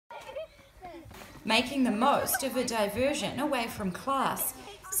making the most of a diversion away from class.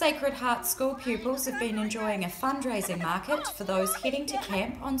 Sacred Heart School pupils have been enjoying a fundraising market for those heading to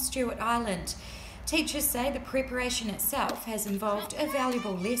camp on Stewart Island. Teachers say the preparation itself has involved a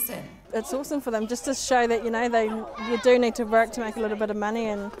valuable lesson. It's awesome for them just to show that you do need to work to make a little bit of money,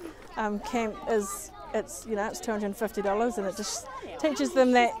 and camp it's $250, and it just teaches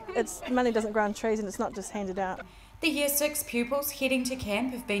them that money doesn't grow on trees and it's not just handed out. The Year 6 pupils heading to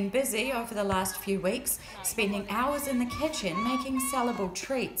camp have been busy over the last few weeks, spending hours in the kitchen making sellable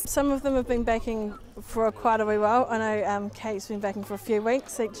treats. Some of them have been baking for quite a wee while. I know Kate's been baking for a few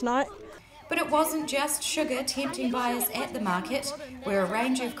weeks each night. But it wasn't just sugar tempting buyers at the market, where a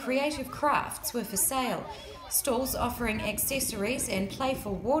range of creative crafts were for sale. Stalls offering accessories and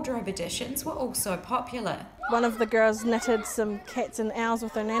playful wardrobe additions were also popular. One of the girls knitted some cats and owls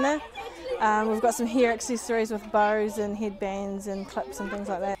with her nana. We've got some hair accessories with bows and headbands and clips and things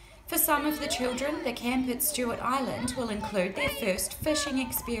like that. For some of the children, the camp at Stewart Island will include their first fishing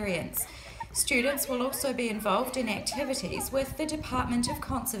experience. Students will also be involved in activities with the Department of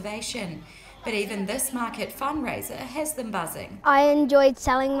Conservation. But even this market fundraiser has them buzzing. I enjoyed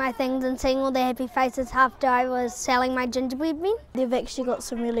selling my things and seeing all the happy faces after I was selling my gingerbread men. They've actually got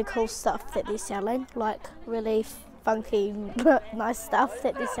some really cool stuff that they're selling, like really funky, nice stuff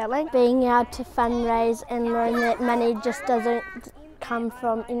that they're selling. Being able to fundraise and learn that money just doesn't come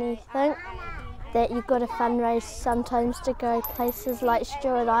from anything, that you've got to fundraise sometimes to go places like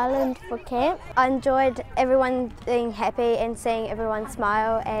Stewart Island for camp. I enjoyed everyone being happy and seeing everyone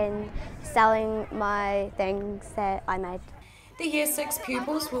smile and selling my things that I made. The Year 6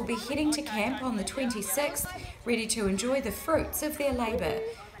 pupils will be heading to camp on the 26th, ready to enjoy the fruits of their labour.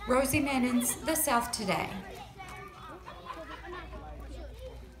 Rosie Mannins, The South Today.